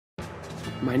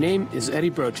My name is Eddie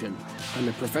Brochin. I'm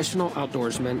a professional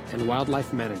outdoorsman and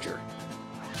wildlife manager.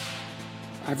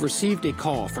 I've received a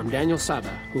call from Daniel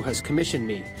Sada, who has commissioned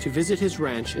me to visit his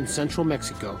ranch in central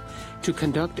Mexico to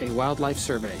conduct a wildlife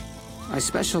survey. I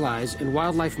specialize in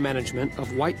wildlife management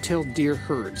of white-tailed deer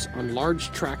herds on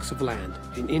large tracts of land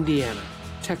in Indiana,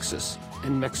 Texas,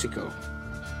 and Mexico.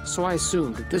 So I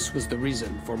assumed that this was the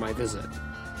reason for my visit.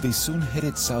 They soon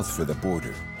headed south for the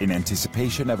border in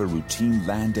anticipation of a routine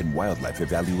land and wildlife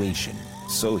evaluation.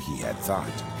 So he had thought.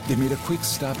 They made a quick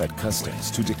stop at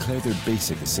customs to declare their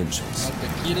basic essentials.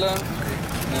 Tequila,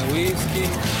 whiskey.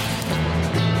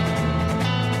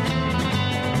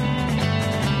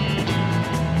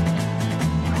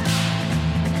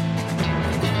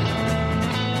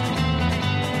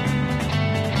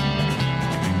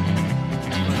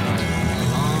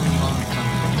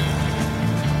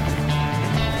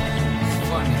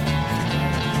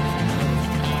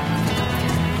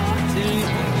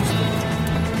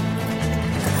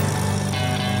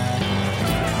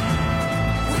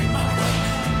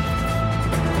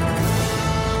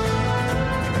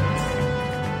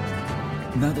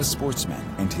 Now the sportsman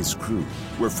and his crew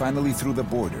were finally through the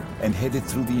border and headed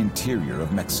through the interior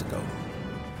of Mexico.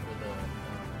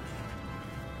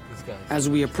 As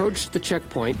we approached the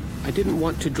checkpoint, I didn't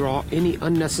want to draw any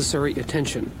unnecessary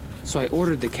attention, so I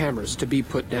ordered the cameras to be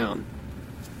put down.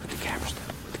 Put the cameras down,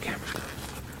 put the cameras down.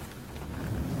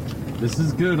 This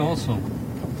is good also.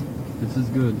 This is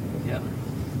good. Yeah.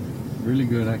 Really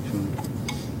good, actually.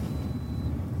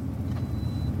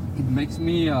 It makes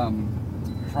me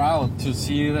proud to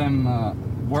see them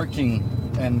working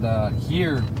and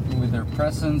here with their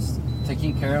presence,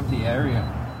 taking care of the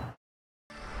area.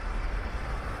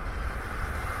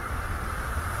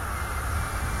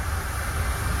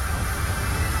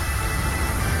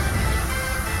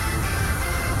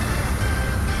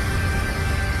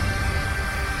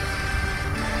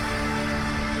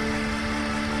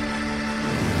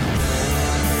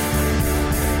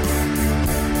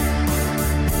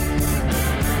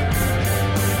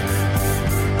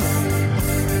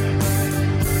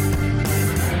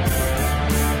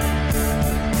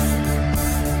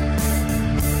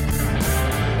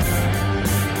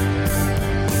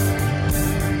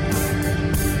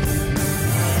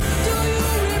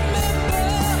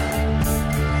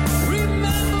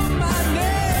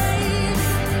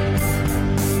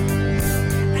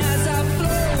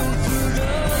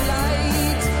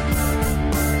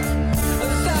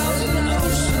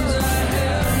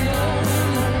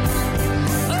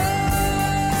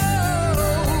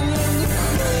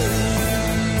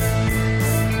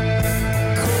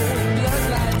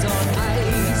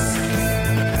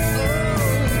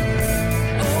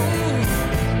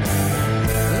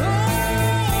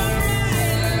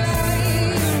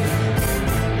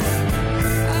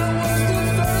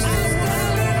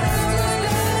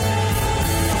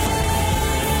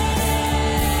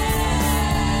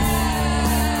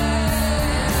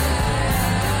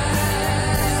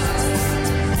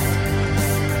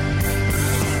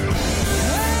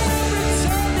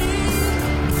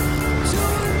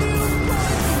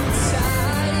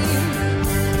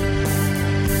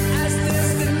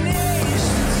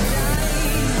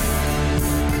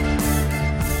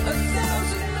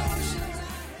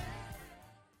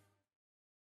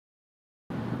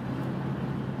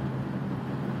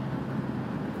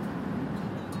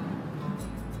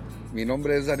 Mi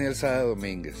nombre es Daniel Sada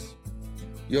Domínguez.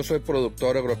 Yo soy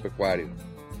productor agropecuario.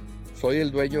 Soy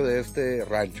el dueño de este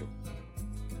rancho.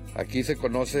 Aquí se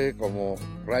conoce como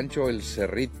Rancho El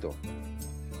Cerrito.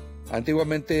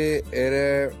 Antiguamente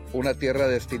era una tierra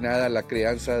destinada a la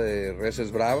crianza de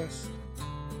reses bravas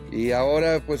y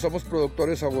ahora pues somos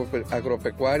productores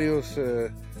agropecuarios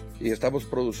y estamos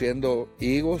produciendo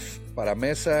higos para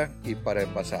mesa y para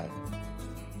envasado.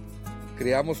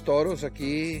 Criamos toros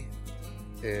aquí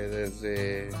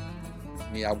desde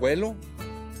mi abuelo.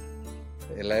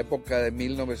 En la época de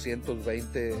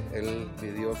 1920 él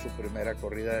pidió su primera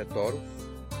corrida de toros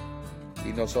y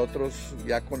nosotros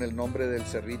ya con el nombre del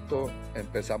Cerrito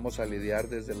empezamos a lidiar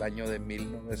desde el año de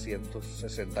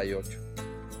 1968.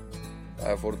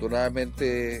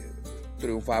 Afortunadamente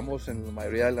triunfamos en la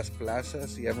mayoría de las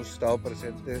plazas y hemos estado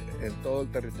presentes en todo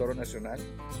el territorio nacional.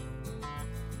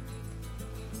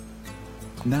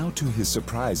 Now, to his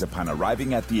surprise upon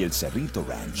arriving at the El Cerrito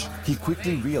Ranch, he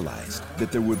quickly realized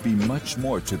that there would be much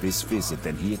more to this visit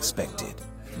than he expected.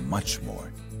 Much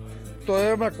more.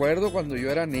 Todavía me acuerdo cuando yo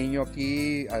era niño,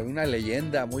 aquí hay una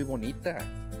leyenda muy bonita.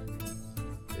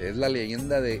 Es la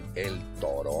leyenda de el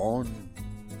Toron.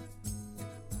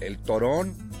 El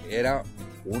Toron era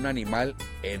un animal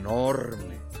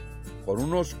enorme, con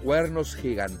unos cuernos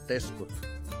gigantescos.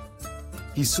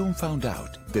 He soon found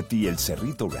out that the El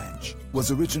Cerrito Ranch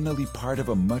was originally part of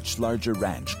a much larger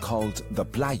ranch called the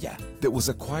Playa that was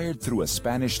acquired through a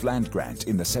Spanish land grant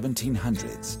in the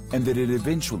 1700s, and that it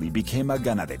eventually became a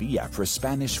ganaderia for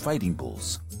Spanish fighting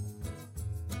bulls.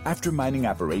 After mining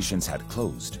operations had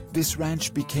closed, this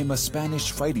ranch became a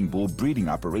Spanish fighting bull breeding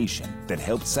operation that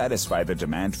helped satisfy the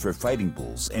demand for fighting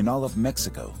bulls in all of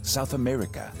Mexico, South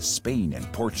America, Spain, and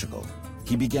Portugal.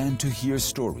 He began to hear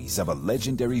stories of a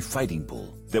legendary fighting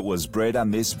bull that was bred on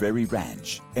this very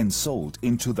ranch and sold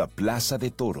into the Plaza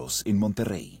de Toros in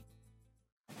Monterrey.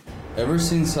 Ever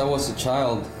since I was a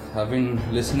child, I've been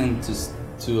listening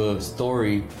to a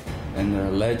story and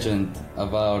a legend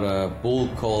about a bull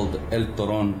called El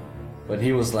Toron, but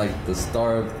he was like the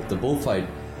star of the bullfight.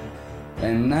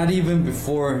 And not even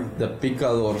before the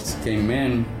picadors came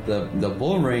in, the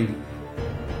bull ring,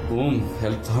 boom,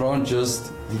 El Toron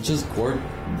just gored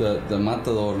the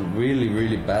matador really,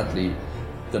 really badly.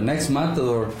 The next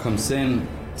matador comes in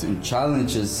and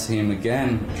challenges him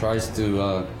again, tries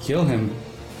to kill him.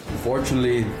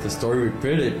 Unfortunately, the story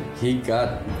repeated, he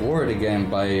got gored again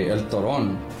by El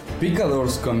Toron.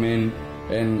 Picadors come in,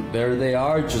 and there they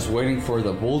are just waiting for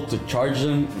the bull to charge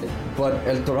them. But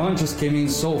El Toron just came in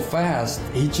so fast,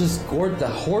 he just gored the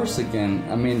horse again.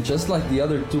 I mean, just like the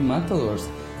other two matadors.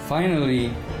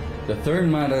 Finally, the third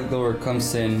matador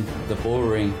comes in the bull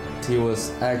ring. He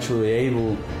was actually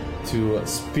able to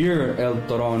spear El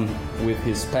Toron with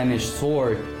his Spanish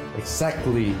sword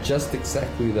just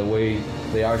exactly the way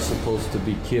they are supposed to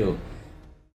be killed.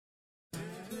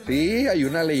 Sí, hay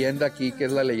una leyenda aquí que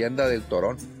es la leyenda del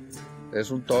Torón.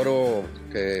 Es un toro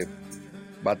que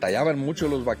batallaban mucho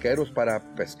los vaqueros para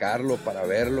pescarlo, para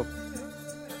verlo.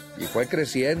 Y fue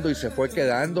creciendo y se fue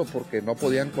quedando porque no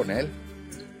podían con él.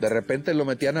 De repente lo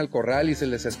metían al corral y se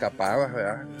les escapaba,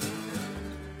 ¿verdad?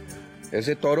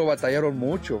 Ese toro batallaron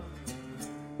mucho.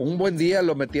 Un buen día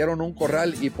lo metieron a un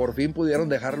corral y por fin pudieron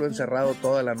dejarlo encerrado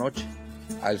toda la noche.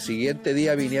 Al siguiente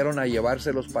día vinieron a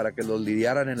llevárselos para que los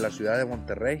lidiaran en la ciudad de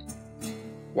Monterrey.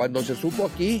 Cuando se supo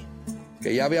aquí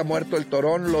que ya había muerto el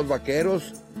Torón, los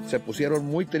vaqueros se pusieron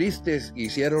muy tristes,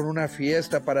 hicieron una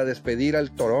fiesta para despedir al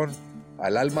Torón,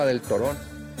 al alma del Torón.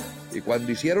 Y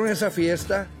cuando hicieron esa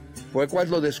fiesta, fue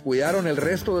cuando descuidaron el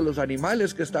resto de los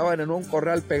animales que estaban en un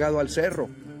corral pegado al cerro.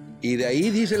 Y de ahí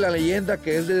dice la leyenda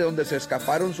que es de donde se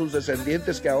escaparon sus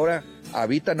descendientes que ahora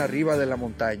habitan arriba de la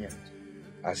montaña.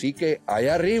 Así que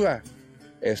allá arriba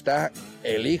está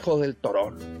el hijo del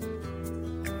Torón.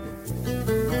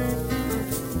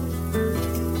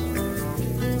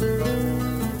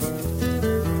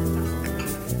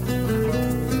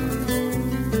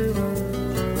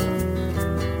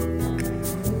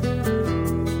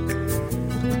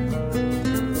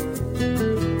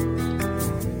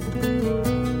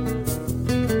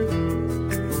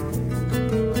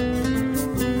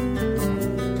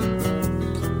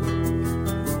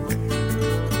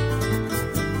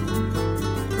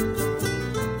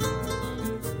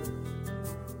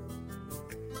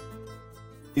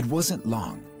 It wasn't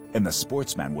long, and the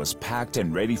sportsman was packed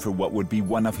and ready for what would be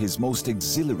one of his most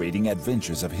exhilarating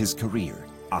adventures of his career,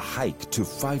 a hike to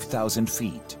 5,000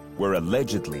 feet, where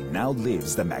allegedly now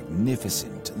lives the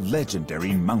magnificent,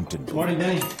 legendary mountain bull. Morning,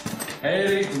 Danny.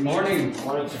 Hey, good morning.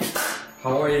 Morning.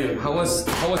 How are you? How was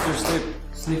your sleep?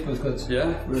 Sleep was good.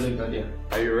 Yeah? Really good, yeah.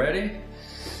 Are you ready?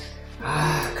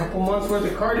 A couple months worth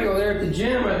of cardio there at the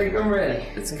gym. I think I'm ready.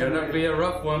 It's gonna be a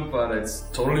rough one, but it's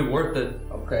totally worth it.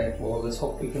 Okay, well, let's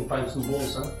hope we can find some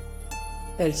bulls, huh?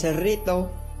 El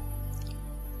Cerrito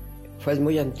fue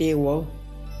muy antiguo.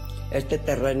 Este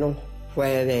terreno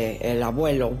fue de el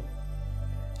abuelo.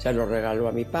 Se lo regaló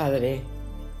a mi padre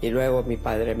y luego mi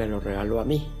padre me lo regaló a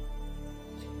mí.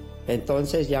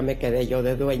 Entonces ya me quedé yo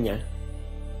de dueña.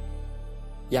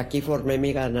 Y aquí formé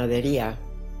mi ganadería.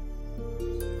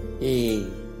 Y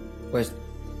pues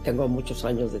tengo muchos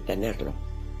años de tenerlo,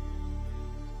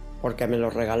 porque me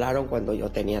lo regalaron cuando yo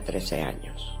tenía 13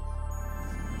 años.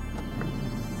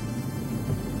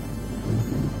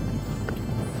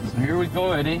 So here we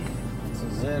go, Eddie. This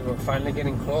is it. We're finally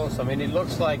getting close. I mean, it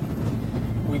looks like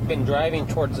we've been driving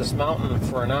towards this mountain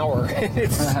for an hour, and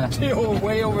it's still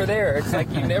way over there. It's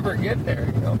like you never get there,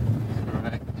 you know?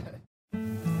 Right.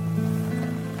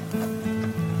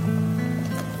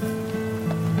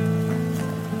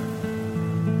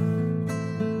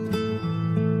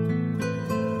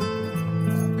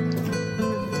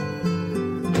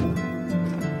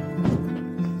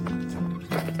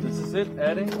 This is it,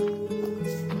 Eddie.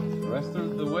 The rest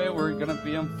of the way we're gonna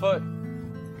be on foot.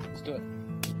 Let's do it.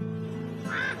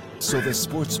 So the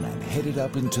sportsman headed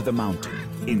up into the mountain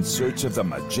in search of the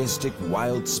majestic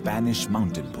wild Spanish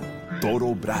mountain bull,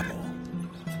 Toro Bravo.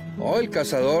 Oh, el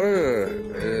cazador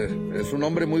es un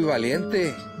hombre muy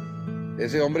valiente.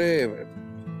 Ese hombre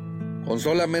con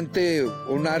solamente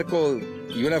un arco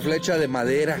y una flecha de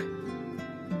madera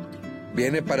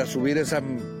viene para subir esa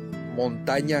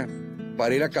montaña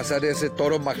para ir a cazar ese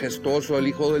toro majestuoso, el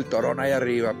hijo del Toron ahí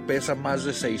arriba. Pesa más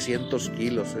de 600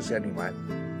 kilos ese animal.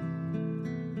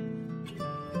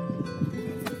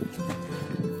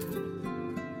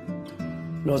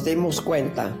 Nos dimos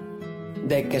cuenta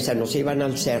de que se nos iban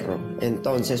al cerro,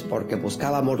 entonces porque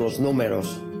buscábamos los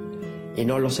números y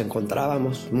no los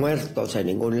encontrábamos muertos en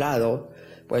ningún lado,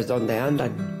 pues ¿dónde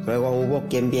andan? Luego hubo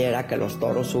quien viera que los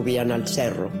toros subían al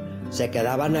cerro, se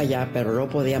quedaban allá pero no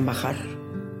podían bajar.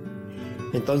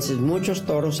 Entonces muchos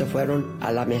toros se fueron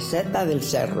a la meseta del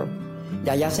cerro y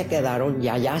allá se quedaron y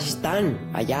allá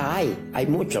están, allá hay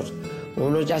muchos.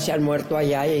 Unos ya se han muerto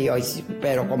allá,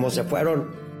 pero como se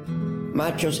fueron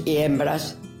machos y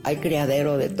hembras, hay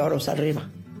criadero de toros arriba.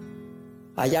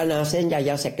 Allá nacen y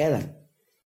allá se quedan.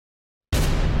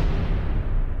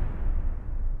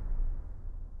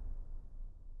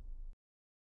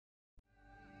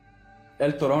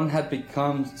 El Toron had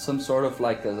become some sort of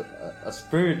like a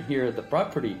spirit here at the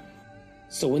property.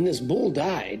 So when this bull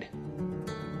died,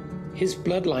 his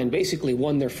bloodline basically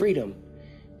won their freedom,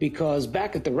 because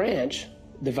back at the ranch,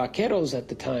 the vaqueros at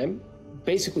the time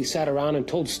basically sat around and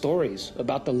told stories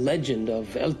about the legend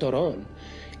of El Toron,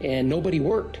 and nobody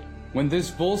worked. When these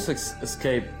bulls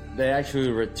escaped, they actually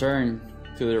returned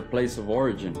to their place of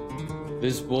origin.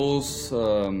 These bulls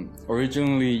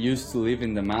originally used to live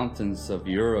in the mountains of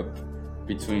Europe,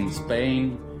 between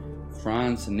Spain,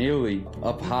 France, and Italy.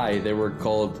 Up high, they were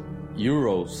called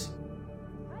Euros.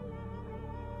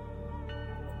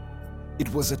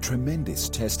 It was a tremendous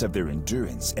test of their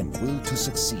endurance and will to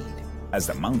succeed, as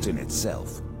the mountain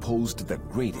itself posed the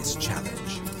greatest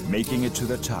challenge. Making it to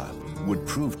the top would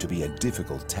prove to be a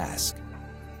difficult task.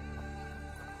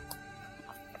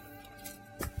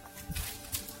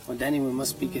 Well, Danny, we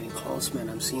must be getting close, man.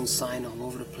 I'm seeing sign all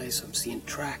over the place. I'm seeing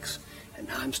tracks. And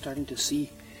now I'm starting to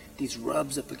see these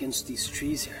rubs up against these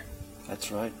trees here. That's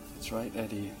right,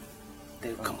 Eddie.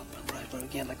 They come up and right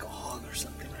again like a hog or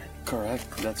something, right? Correct,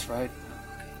 that's right.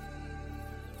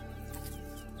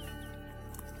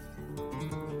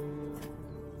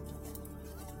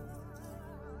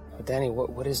 Danny,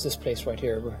 what is this place right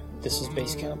here? This is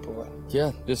base camp or what?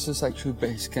 Yeah, this is actually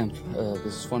base camp.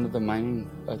 This is one of the mining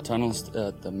tunnels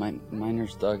that the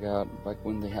miners dug out back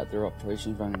when they had their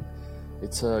operations running.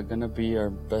 It's gonna be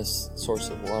our best source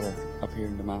of water up here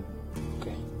in the mountain.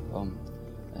 Okay.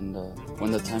 And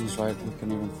when the time is right, we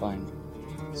can even find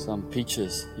some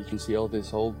peaches. You can see all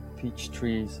these old peach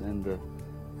trees and the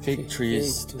fig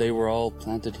trees. They were all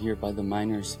planted here by the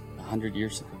miners 100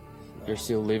 years ago. They're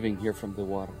still living here from the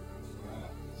water.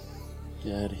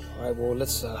 Yeah, Eddie. All right, well,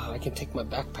 let's, I can take my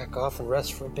backpack off and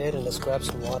rest for a bit, and let's grab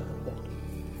some water.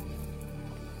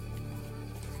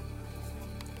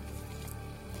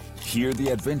 Here the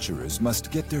adventurers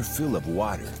must get their fill of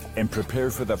water and prepare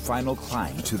for the final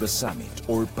climb to the summit,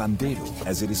 or Pandero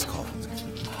as it is called.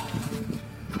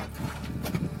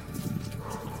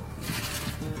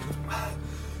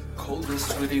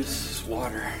 Coldest, sweetest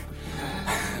water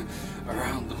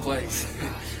around the place.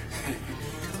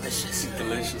 Delicious.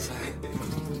 Delicious.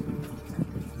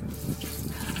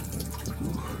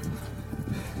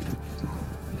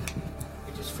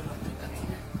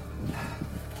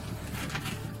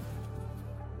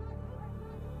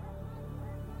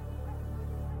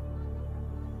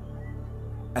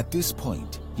 At this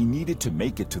point, he needed to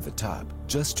make it to the top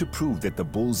just to prove that the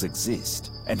bulls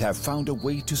exist and have found a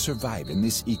way to survive in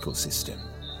this ecosystem.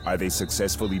 Are they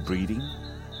successfully breeding?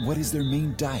 What is their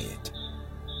main diet?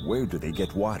 Where do they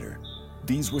get water?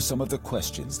 These were some of the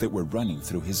questions that were running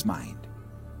through his mind.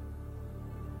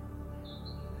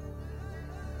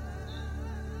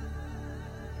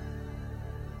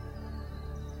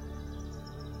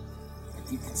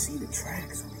 You can see the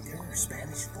tracks. I mean, there are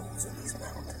Spanish bulls in these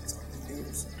mountains. I mean,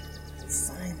 there's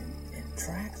sign and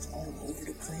tracks all over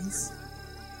the place.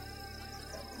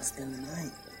 I'm gonna spend the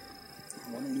night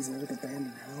in one of these old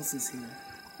abandoned houses here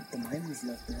that the miners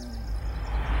left behind.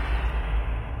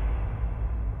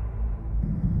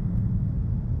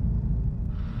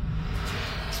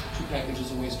 2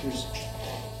 packages of oysters,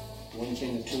 1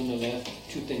 thing of tuna left,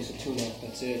 2 things of tuna,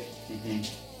 that's it. Mm-hmm.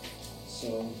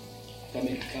 So, that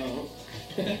make it count.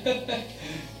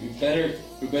 We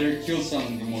better kill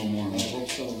something tomorrow morning. I hope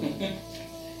so, man.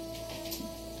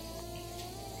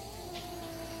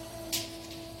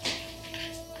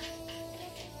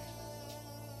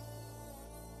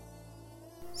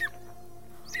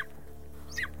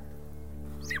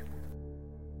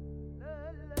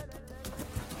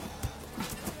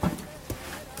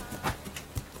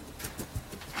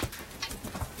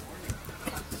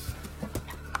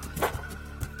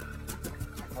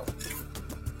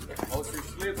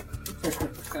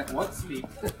 What sleep?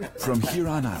 From here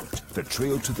on out, the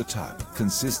trail to the top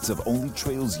consists of only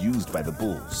trails used by the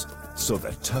bulls, so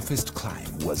the toughest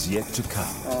climb was yet to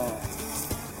come.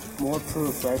 More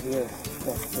proof right here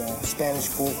that Spanish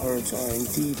bull herds are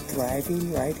indeed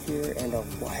thriving right here and are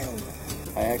wild.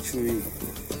 I actually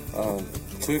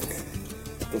took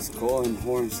the skull and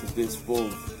horns of this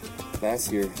bull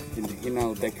last year, and he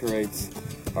now decorates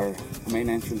our main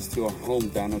entrance to our home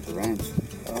down at the ranch.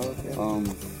 Oh,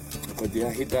 okay. But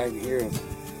yeah, he died here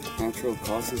of natural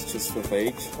causes, just of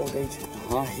age. Old age.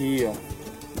 He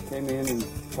came in and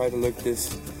tried to look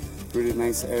this really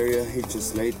nice area. He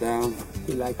just laid down.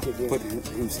 He liked it here. Put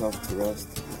himself to rest.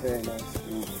 Very nice.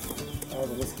 Yeah. Oh,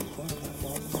 but this is cool.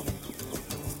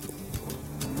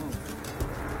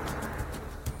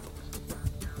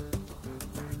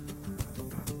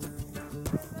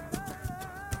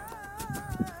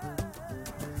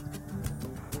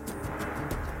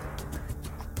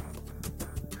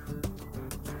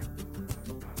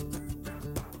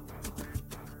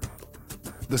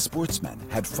 The sportsman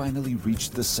had finally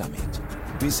reached the summit.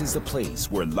 This is the place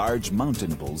where large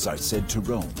mountain bulls are said to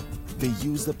roam. They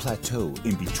use the plateau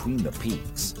in between the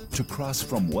peaks to cross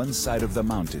from one side of the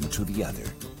mountain to the other.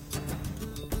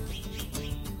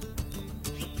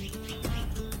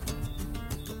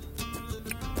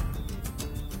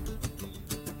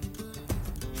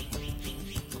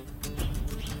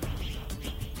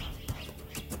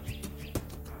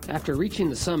 After reaching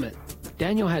the summit,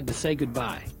 Daniel had to say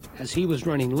goodbye, as he was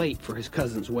running late for his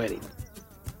cousin's wedding.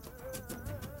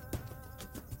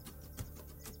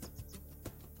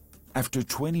 After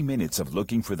 20 minutes of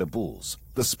looking for the bulls,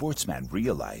 the sportsman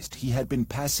realized he had been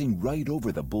passing right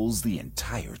over the bulls the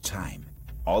entire time.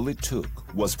 All it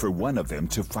took was for one of them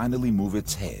to finally move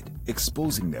its head,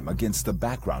 exposing them against the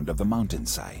background of the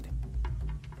mountainside.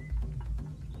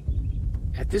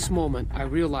 At this moment, I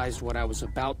realized what I was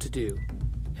about to do,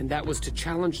 and that was to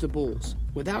challenge the bulls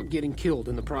without getting killed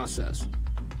in the process.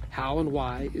 How and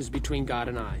why is between God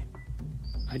and I.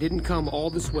 I didn't come all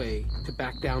this way to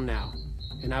back down now,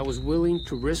 and I was willing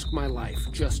to risk my life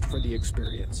just for the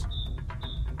experience.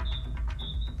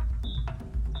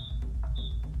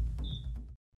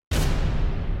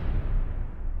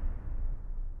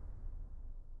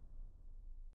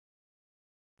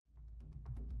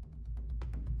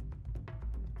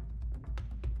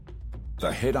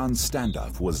 The head-on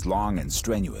standoff was long and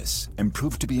strenuous and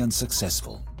proved to be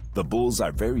unsuccessful. The bulls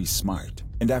are very smart,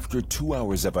 and after 2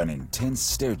 hours of an intense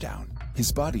stare-down,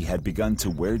 his body had begun to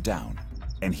wear down,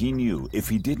 and he knew if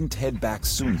he didn't head back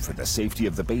soon for the safety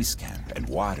of the base camp and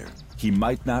water, he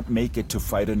might not make it to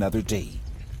fight another day.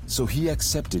 So he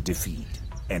accepted defeat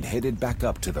and headed back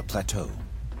up to the plateau.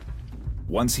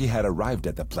 Once he had arrived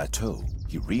at the plateau,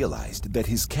 he realized that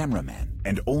his cameraman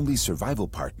and only survival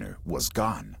partner was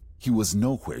gone. He was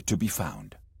nowhere to be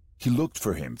found. He looked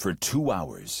for him for 2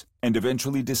 hours and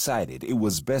eventually decided it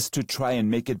was best to try and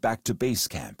make it back to base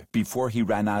camp before he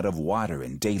ran out of water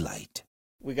and daylight.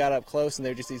 We got up close and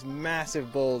they're just these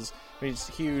massive bulls. I mean, it's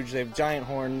huge. They have giant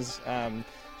horns,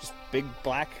 just big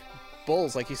black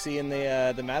bulls like you see in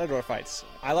the Matador fights.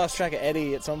 I lost track of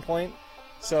Eddie at some point,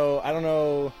 so I don't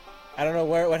know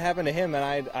what happened to him. And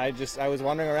I was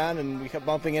wandering around and we kept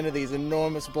bumping into these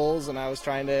enormous bulls, and I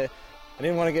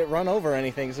didn't want to get run over or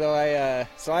anything, so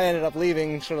I ended up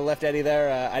leaving. Should have left Eddie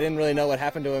there. I didn't really know what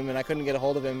happened to him, and I couldn't get a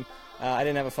hold of him. I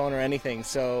didn't have a phone or anything,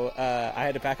 so I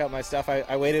had to pack up my stuff.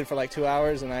 I waited for like 2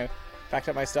 hours, and I packed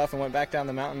up my stuff and went back down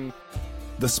the mountain.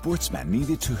 The sportsman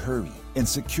needed to hurry and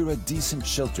secure a decent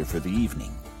shelter for the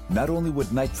evening. Not only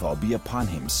would nightfall be upon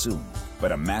him soon,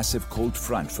 but a massive cold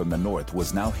front from the north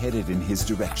was now headed in his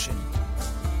direction.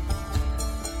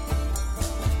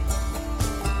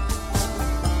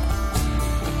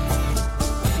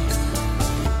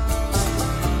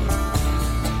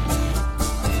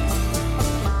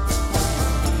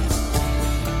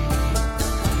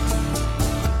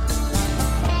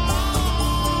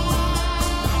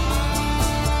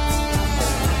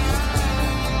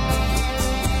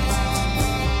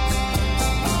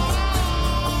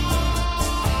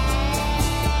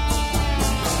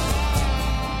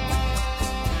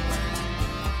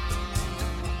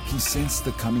 Sensed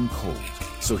the coming cold,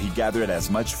 so he gathered as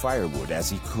much firewood as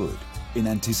he could in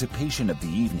anticipation of the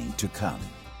evening to come.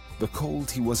 The cold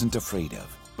he wasn't afraid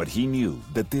of, but he knew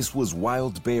that this was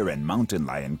wild bear and mountain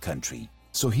lion country,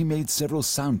 so he made several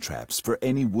sound traps for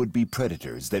any would-be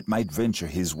predators that might venture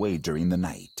his way during the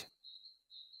night.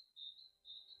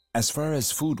 As far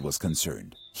as food was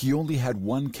concerned, he only had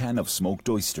 1 can of smoked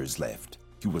oysters left.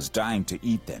 He was dying to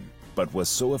eat them, but was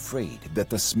so afraid that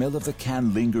the smell of the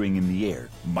can lingering in the air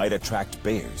might attract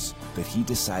bears that he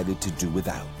decided to do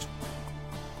without.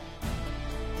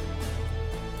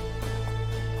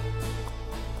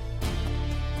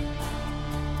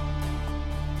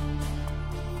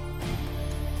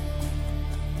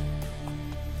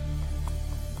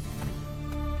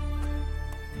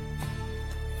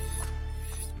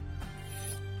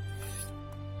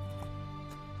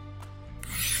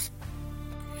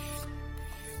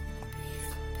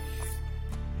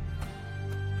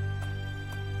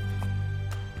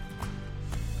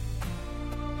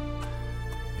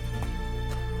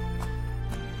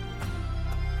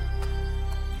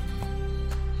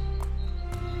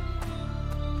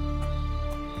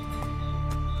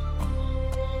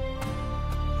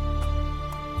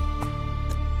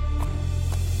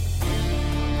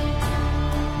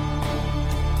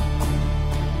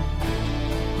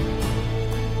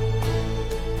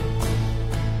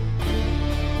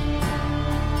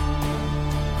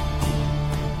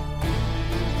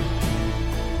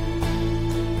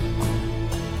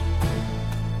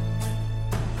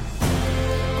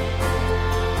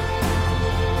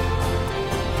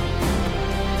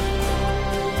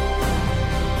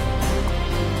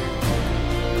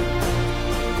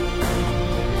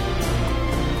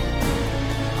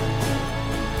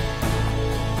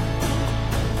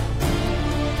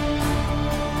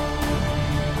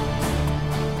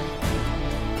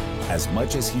 As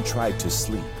much as he tried to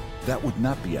sleep, that would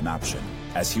not be an option,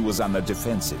 as he was on the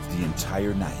defensive the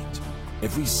entire night.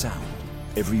 Every sound,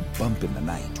 every bump in the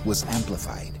night was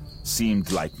amplified,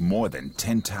 seemed like more than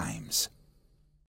 10 times.